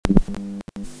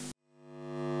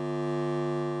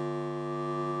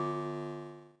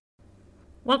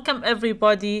Welcome,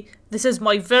 everybody. This is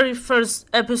my very first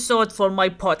episode for my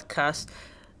podcast.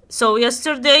 So,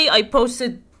 yesterday I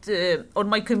posted on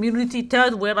my community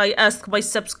tab where I asked my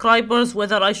subscribers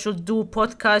whether I should do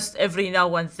podcast every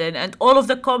now and then, and all of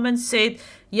the comments said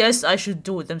yes, I should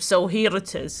do them. So, here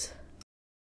it is.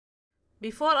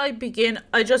 Before I begin,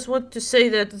 I just want to say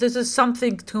that this is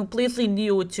something completely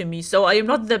new to me. So I am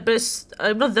not the best.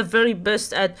 I'm not the very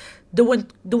best at doing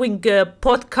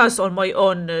podcasts on my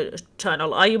own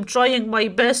channel. I am trying my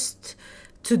best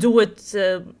to do it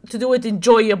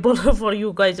enjoyable for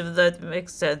you guys, if that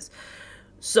makes sense.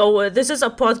 So this is a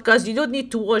podcast. You don't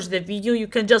need to watch the video. You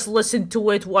can just listen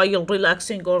to it while you're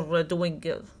relaxing or doing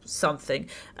something.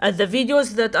 And the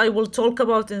videos that I will talk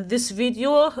about in this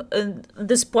video, in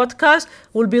this podcast,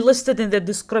 will be listed in the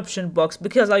description box,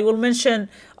 because I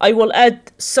will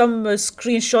add some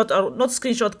screenshot, or not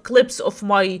screenshot, clips of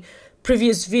my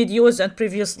previous videos and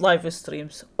previous live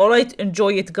streams. Alright,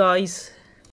 enjoy it, guys.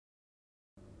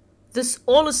 This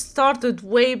all started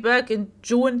way back in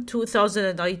June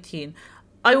 2019.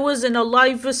 I was in a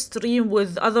live stream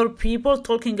with other people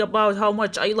talking about how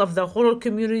much I love the horror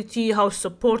community, how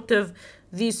supportive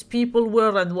these people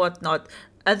were and whatnot.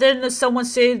 And then someone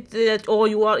said that, oh,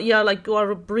 you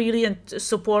are a brilliant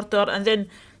supporter. And then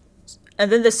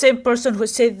the same person who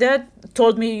said that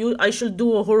told me I should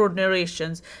do horror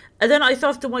narrations. And then I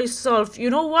thought to myself, you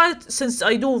know what? Since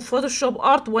I do Photoshop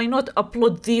art, why not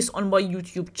upload these on my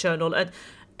YouTube channel? And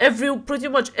pretty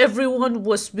much everyone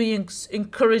was being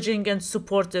encouraging and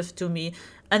supportive to me,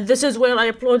 and this is where I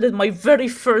uploaded my very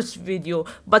first video.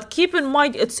 But keep in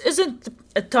mind, it isn't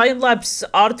a time-lapse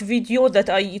art video that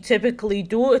I typically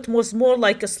do. It was more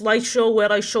like a slideshow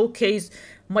where I showcase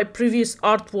my previous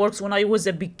artworks when I was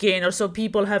a beginner, so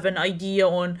people have an idea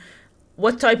on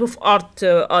what type of art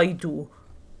I do.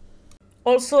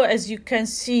 Also, as you can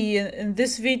see in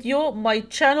this video, my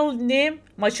channel's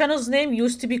name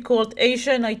used to be called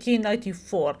Asia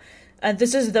 1994, and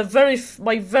this is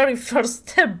my very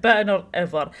first banner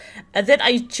ever. And then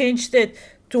I changed it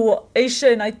to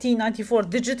Asia 1994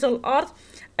 Digital Art,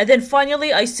 and then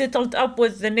finally I settled up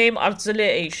with the name Artzile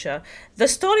Asia. The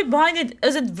story behind it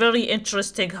isn't very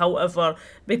interesting, however,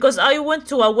 because I went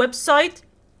to a website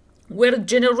where it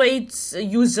generates a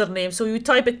username. So you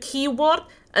type a keyword,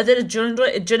 and then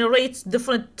it generates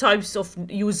different types of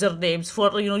usernames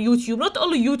for YouTube, not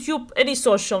only YouTube, any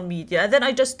social media. And then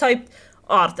I just typed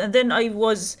art, and then I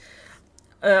was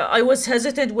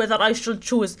hesitant whether I should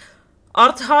choose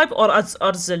Art Hype or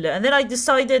Artzile. And then I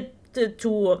decided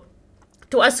to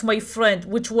ask my friend,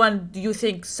 which one do you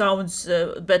think sounds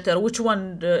better, which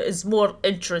one is more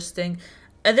interesting.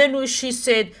 And then she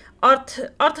said Art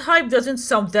Hype doesn't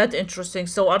sound that interesting,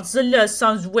 so Artzile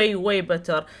sounds way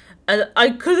better. And I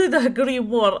couldn't agree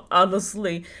more,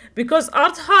 honestly, because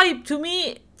Art Hype, to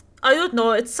me, I don't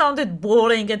know, it sounded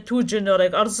boring and too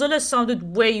generic. Artzile sounded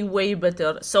way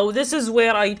better. So this is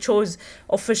where I chose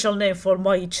official name for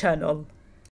my channel.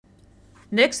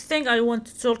 Next thing I want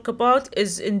to talk about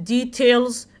is in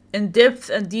depth and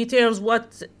details,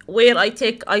 where I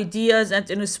take ideas and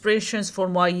inspirations for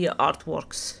my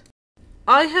artworks.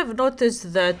 I have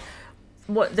noticed that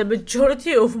the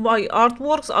majority of my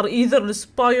artworks are either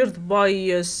inspired by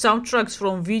soundtracks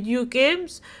from video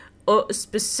games, or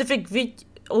specific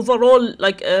overall,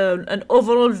 like an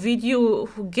overall video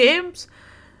games,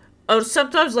 or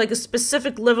sometimes like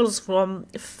specific levels from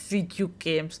video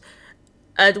games.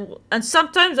 And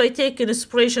sometimes I take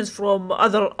inspirations from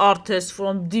other artists,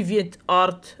 from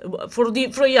DeviantArt, from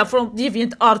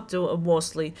DeviantArt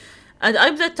mostly. And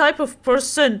I'm the type of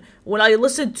person, when I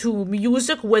listen to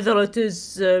music, whether it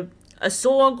is a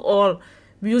song or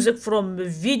music from a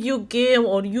video game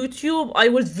or YouTube, I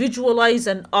will visualize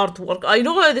an artwork. I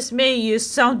know this may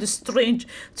sound strange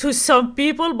to some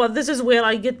people, but this is where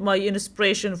I get my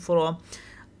inspiration from.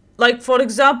 Like, for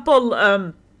example,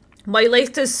 my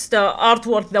latest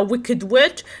artwork, The Wicked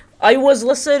Witch, I was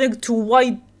listening to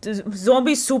White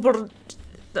Zombie Super...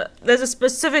 There's a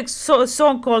specific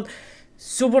song called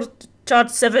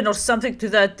Supercharged 7 or something to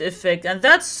that effect. And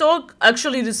that song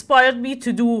actually inspired me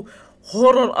to do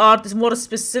horror art, more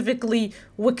specifically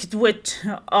Wicked Witch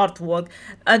artwork.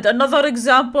 And another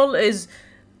example is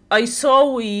I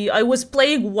was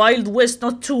playing Wild West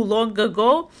not too long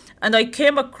ago, and I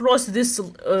came across this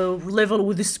level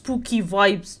with the spooky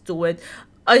vibes to it.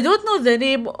 I don't know the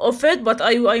name of it, but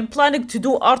I'm planning to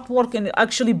do artwork and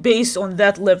actually based on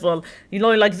that level.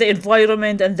 Like the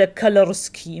environment and the color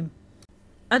scheme.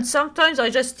 And sometimes I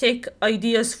just take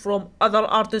ideas from other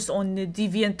artists on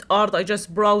DeviantArt. I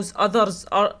just browse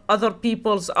other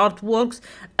people's artworks.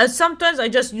 And sometimes I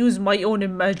just use my own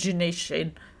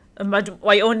imagination.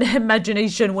 my own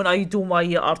imagination when I do my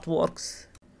artworks.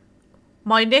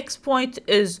 My next point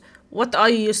is what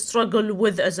I struggle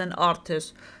with as an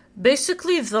artist.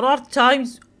 Basically, there are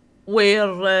times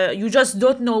where you just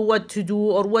don't know what to do,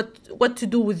 or what to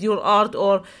do with your art,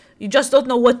 or you just don't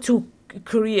know what to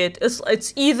create.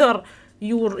 It's either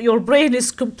your brain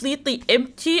is completely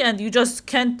empty and you just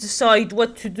can't decide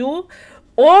what to do,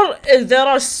 or there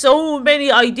are so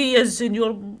many ideas in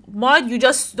your mind you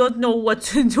just don't know what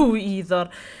to do either.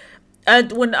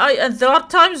 And there are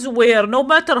times where no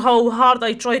matter how hard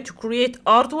I try to create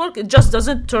artwork, it just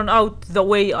doesn't turn out the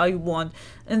way I want.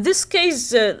 In this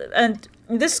case,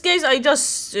 I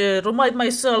just remind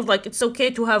myself like it's okay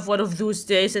to have one of those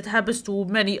days. It happens to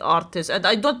many artists, and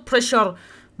I don't pressure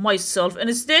myself. And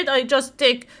instead, I just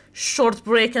take short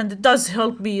break, and it does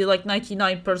help me like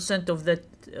 99% of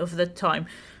the time.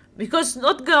 Because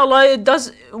not gonna lie, it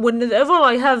does. Whenever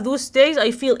I have those days,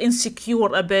 I feel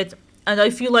insecure a bit, and I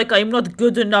feel like I'm not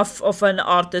good enough of an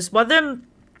artist. But then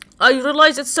I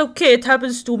realize it's okay. It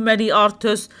happens to many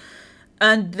artists.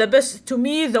 And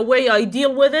the way I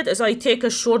deal with it is I take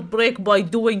a short break by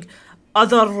doing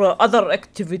other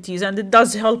activities, and it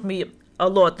does help me a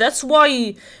lot. That's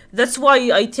why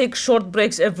I take short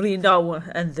breaks every now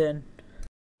and then.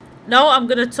 Now I'm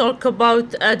gonna talk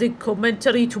about adding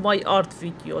commentary to my art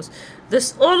videos.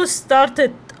 This all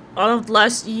started around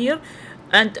last year,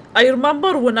 and I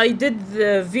remember when I did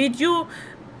the video,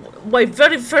 my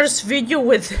very first video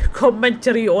with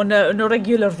commentary on a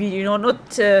regular video,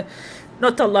 not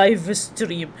a live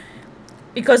stream.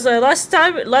 Because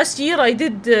last year I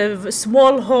did a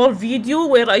small haul video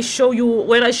where I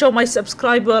show my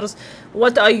subscribers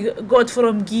what I got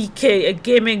from Geekay, a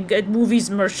gaming and movies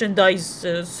merchandise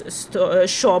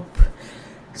shop.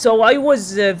 So I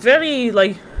was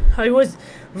I was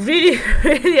really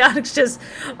really anxious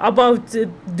about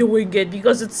doing it,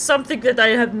 because it's something that I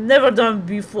have never done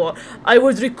before. I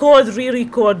would record,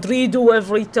 re-record, redo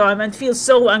every time, and feel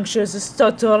so anxious,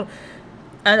 stutter.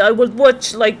 And I would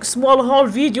watch like small haul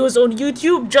videos on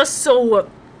YouTube just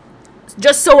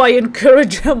so I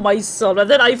encourage myself. And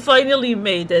then I finally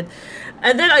made it.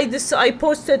 And then I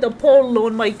posted a poll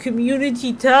on my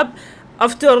community tab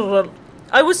after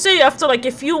I would say after like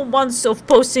a few months of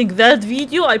posting that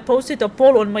video. I posted a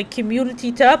poll on my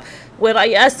community tab where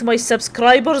I asked my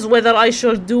subscribers whether I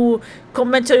should do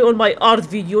commentary on my art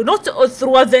video, not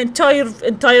throughout the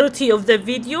entirety of the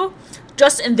video,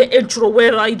 just in the intro,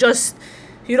 where I just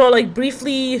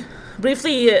briefly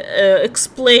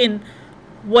explain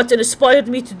what inspired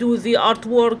me to do the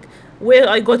artwork, where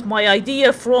I got my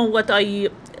idea from, what I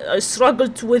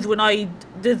struggled with when I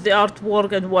did the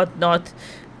artwork and whatnot.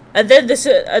 And then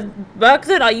back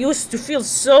then I used to feel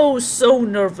so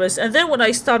nervous, and then when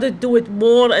I started do it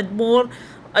more and more,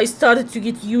 I started to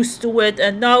get used to it.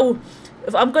 And now,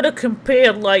 if I'm gonna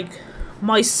compare like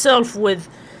myself with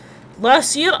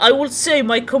last year, I would say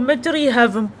my commentary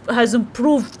has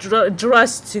improved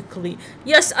drastically.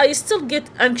 Yes, I still get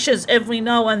anxious every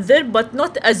now and then, but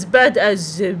not as bad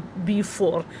as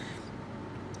before.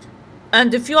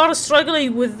 And if you are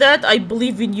struggling with that, I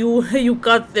believe in you. You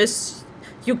got this.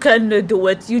 You can do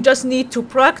it. You just need to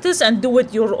practice and do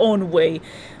it your own way.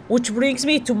 Which brings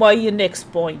me to my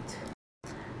next point.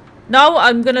 Now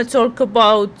I'm gonna talk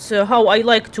about how I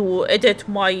like to edit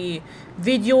my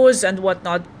videos and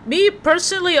whatnot. Me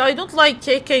personally, I don't like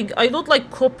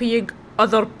copying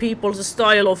other people's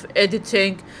style of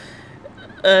editing.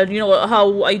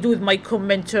 How I do with my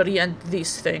commentary and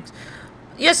these things.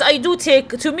 Yes, I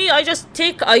just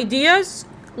take ideas,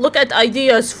 look at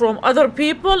ideas from other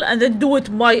people, and then do it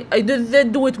my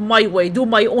way, do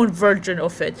my own version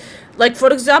of it. Like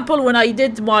for example, when I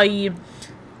did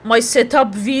my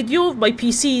setup video, my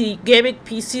gaming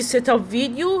PC setup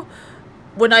video,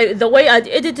 the way I'd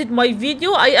edited my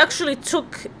video, I actually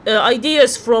took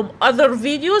ideas from other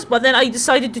videos, but then I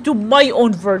decided to do my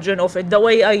own version of it, the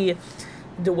way I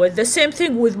do it. The same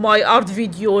thing with my art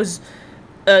videos,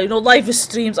 live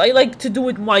streams. I like to do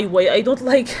it my way. I don't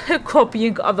like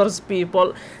copying others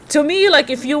people. To me, like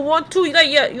if you want to,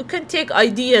 yeah, you can take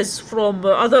ideas from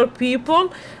other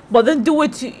people, but then do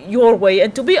it your way.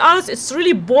 And to be honest, it's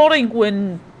really boring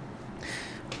when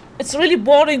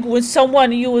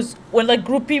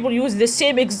group people use the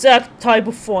same exact type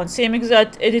of font, same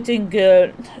exact editing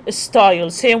style,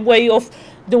 same way of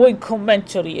doing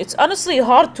commentary. It's honestly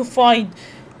hard to find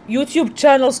YouTube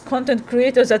channels, content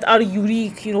creators that are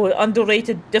unique,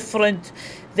 underrated, different.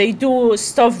 They do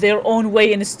stuff their own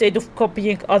way instead of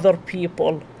copying other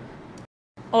people.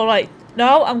 Alright,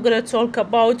 now I'm gonna talk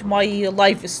about my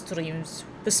live streams,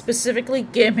 specifically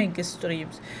gaming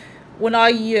streams. When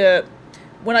I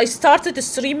when I started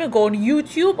streaming on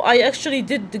YouTube, I actually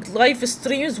did the live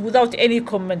streams without any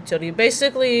commentary.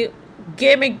 Basically,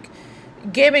 gaming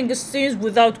gaming streams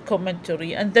without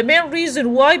commentary. And the main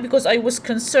reason why, because I was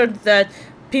concerned that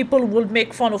people will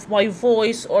make fun of my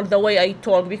voice or the way I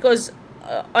talk. Because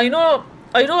I know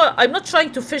I'm not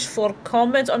trying to fish for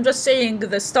comments. I'm just saying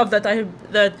the stuff that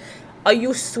I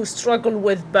used to struggle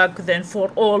with back then for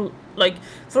all my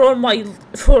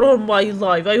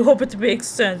life. I hope it makes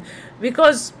sense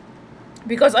because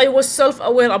I was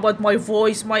self-aware about my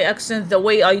voice, my accent, the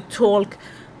way I talk,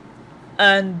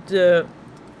 and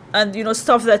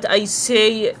stuff that I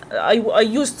say. I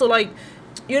used to like,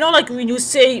 like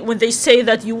when they say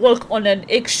that you walk on an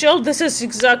eggshell. This is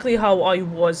exactly how I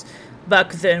was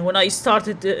back then when I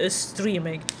started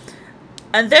streaming.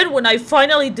 And then when I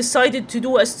finally decided to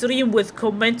do a stream with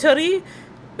commentary,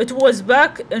 it was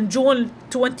back in June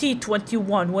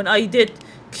 2021 when I did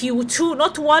Q2,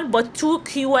 not one but two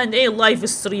Q&A live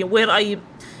stream where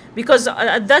because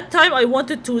at that time I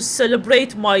wanted to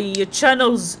celebrate my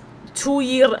channel's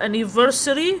 2-year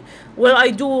anniversary where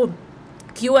I do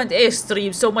Q&A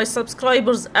stream. So my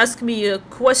subscribers ask me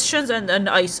questions and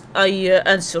I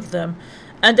answer them.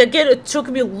 And again, it took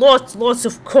me lots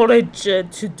of courage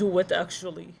to do it,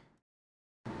 actually.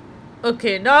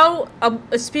 Okay, now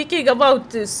speaking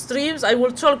about streams, I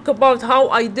will talk about how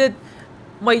I did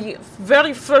my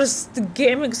very first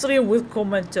gaming stream with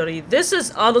commentary. This is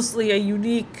honestly a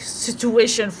unique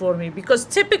situation for me because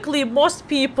typically most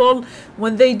people,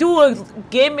 when they do a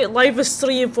game live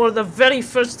stream for the very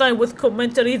first time with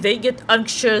commentary, they get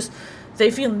anxious, they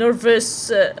feel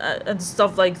nervous and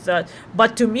stuff like that.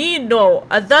 But to me, no.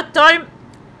 At that time,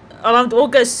 around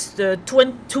August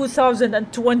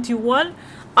 2021,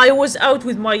 I was out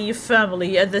with my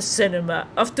family at the cinema.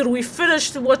 After we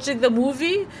finished watching the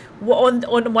movie,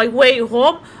 on my way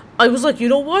home, I was like, you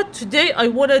know what? Today I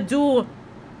wanna do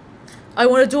a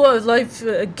live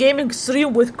gaming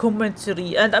stream with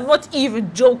commentary, and I'm not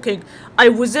even joking. I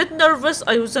wasn't nervous.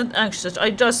 I wasn't anxious.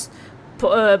 I just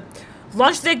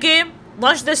launched the game,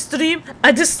 launched the stream,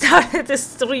 and just started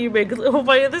streaming. Oh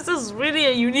my! This is really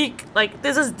a unique. Like,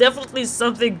 this is definitely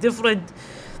something different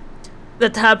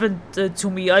that happened to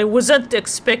me. I wasn't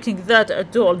expecting that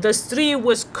at all. The stream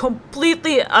was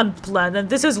completely unplanned, and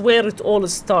this is where it all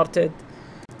started.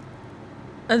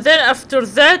 And then after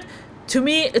that, to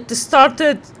me, it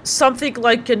started something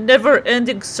like a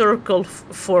never-ending circle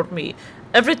for me.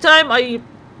 Every time I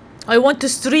want to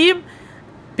stream,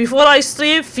 before I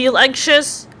stream, feel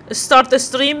anxious, start the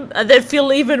stream, and then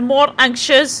feel even more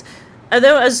anxious. And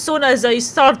then as soon as I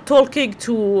start talking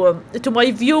to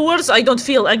my viewers, I don't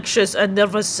feel anxious and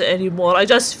nervous anymore. I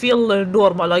just feel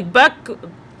normal. Like back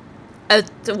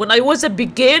when I was a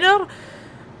beginner,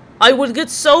 I would get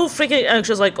so freaking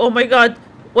anxious. Like, oh my god,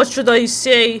 what should I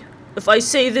say? If I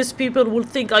say this, people will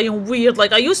think I am weird.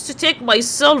 Like, I used to take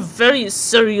myself very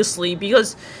seriously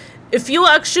because if you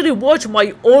actually watch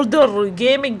my older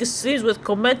gaming streams with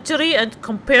commentary and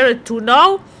compare it to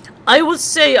now, I would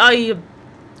say I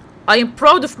am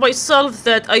proud of myself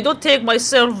that I don't take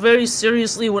myself very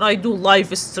seriously when I do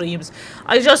live streams.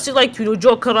 I just like to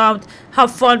joke around,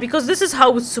 have fun, because this is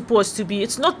how it's supposed to be.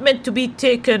 It's not meant to be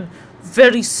taken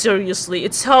very seriously.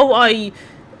 It's how I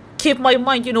keep my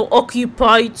mind,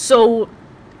 occupied. So,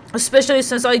 especially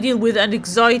since I deal with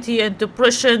anxiety and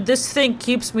depression, this thing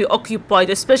keeps me occupied,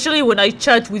 especially when I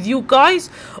chat with you guys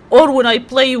or when I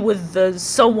play with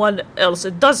someone else.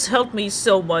 It does help me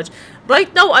so much.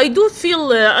 Right now, I do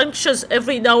feel anxious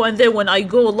every now and then when I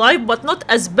go live, but not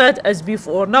as bad as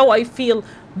before. Now I feel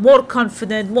more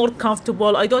confident, more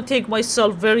comfortable. I don't take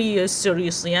myself very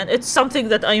seriously, and it's something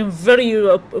that I am very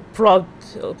proud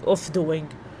of doing.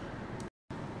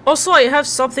 Also, I have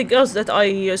something else that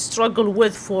I struggle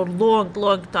with for a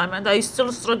long time, and I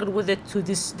still struggle with it to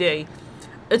this day.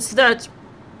 It's that,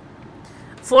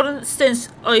 for instance,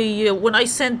 when I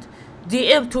send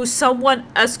DM to someone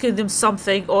asking them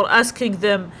something or asking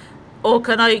them, oh,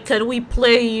 can we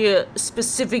play a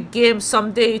specific game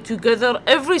someday together?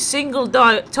 Every single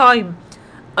time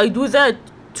I do that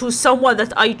to someone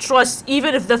that I trust,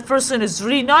 even if that person is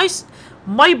really nice,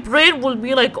 my brain will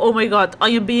be like, oh my god, I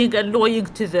am being annoying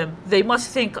to them. They must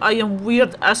think I am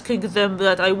weird asking them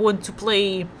that I want to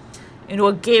play,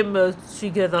 a game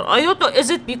together. I don't know, is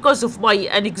it because of my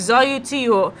anxiety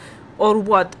or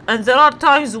what? And there are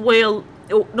times where,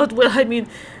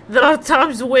 there are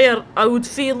times where I would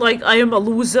feel like I am a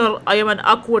loser, I am an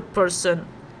awkward person.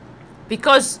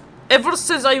 Because ever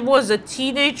since I was a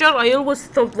teenager, I always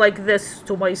thought like this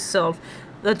to myself.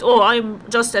 That, oh, I'm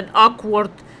just an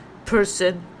awkward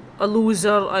person, a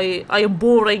loser, I am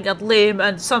boring and lame,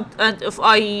 and if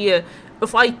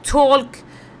if I talk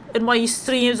in my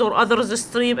streams or others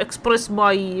stream, express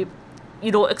my,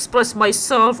 express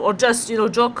myself, or just,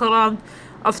 joke around,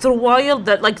 after a while,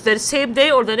 that like the same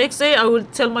day or the next day, I will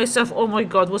tell myself, oh my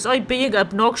god, was I being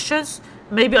obnoxious?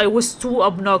 Maybe I was too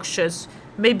obnoxious.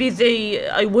 Maybe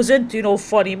I wasn't,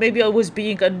 funny. Maybe I was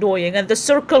being annoying. And the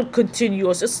circle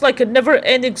continues. It's like a never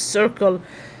ending circle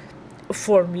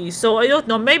for me. So I don't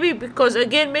know. Maybe because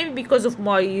of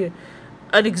my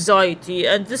anxiety.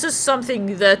 And this is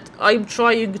something that I'm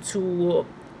trying to,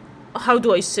 how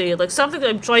do I say it? Like something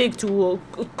I'm trying to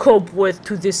cope with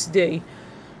to this day.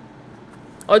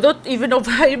 I don't even know if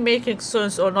I'm making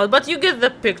sense or not, but you get the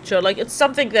picture. Like, it's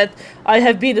something that I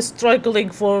have been struggling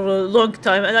for a long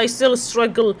time, and I still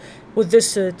struggle with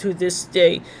this to this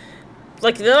day.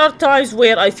 Like, there are times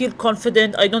where I feel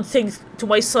confident. I don't think to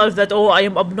myself that, oh, I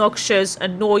am obnoxious,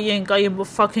 annoying, I am a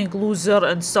fucking loser,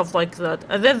 and stuff like that.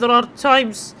 And then there are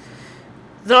times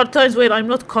where I'm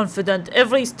not confident.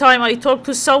 Every time I talk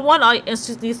to someone, I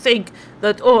instantly think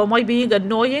that, oh, am I being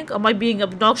annoying? Am I being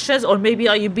obnoxious? Or maybe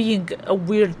I am being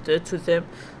weird to them.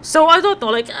 So I don't know.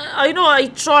 Like, I know I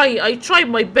try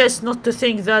my best not to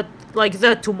think that like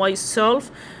that to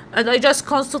myself. And I just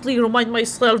constantly remind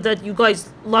myself that you guys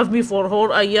love me for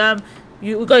who I am.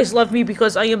 You guys love me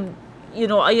because I am,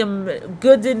 I am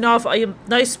good enough. I am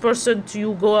nice person to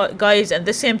you guys. And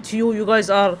the same to you. You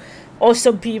guys are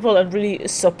awesome people and really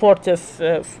supportive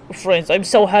friends. I'm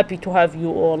so happy to have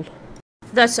you all.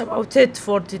 That's about it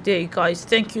for today, guys.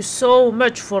 Thank you so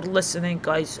much for listening,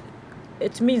 guys.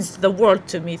 It means the world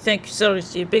to me. Thank you,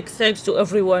 seriously. Big thanks to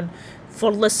everyone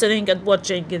for listening and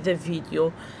watching the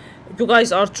video. You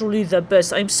guys are truly the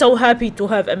best. I'm so happy to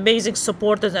have amazing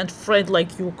supporters and friends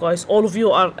like you guys. All of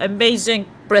you are amazing,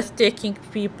 breathtaking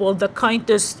people, the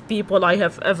kindest people I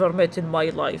have ever met in my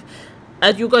life.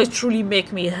 And you guys truly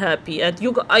make me happy. And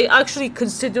I actually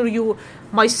consider you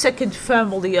my second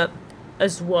family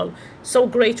as well. So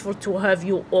grateful to have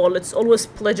you all. It's always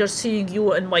pleasure seeing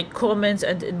you in my comments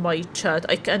and in my chat.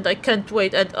 I can't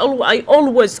wait. And I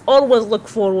always look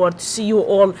forward to see you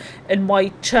all in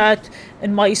my chat,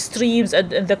 in my streams,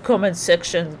 and in the comment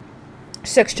sections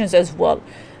as well.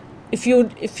 If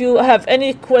you have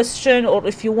any question, or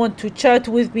if you want to chat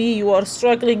with me, you are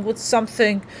struggling with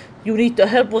something, you need to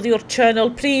help with your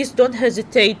channel, please don't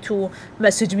hesitate to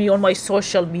message me on my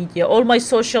social media. All my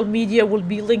social media will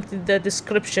be linked in the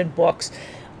description box.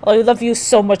 I love you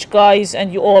so much, guys,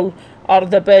 and you all are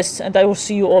the best, and I will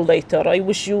see you all later. I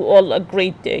wish you all a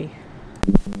great day.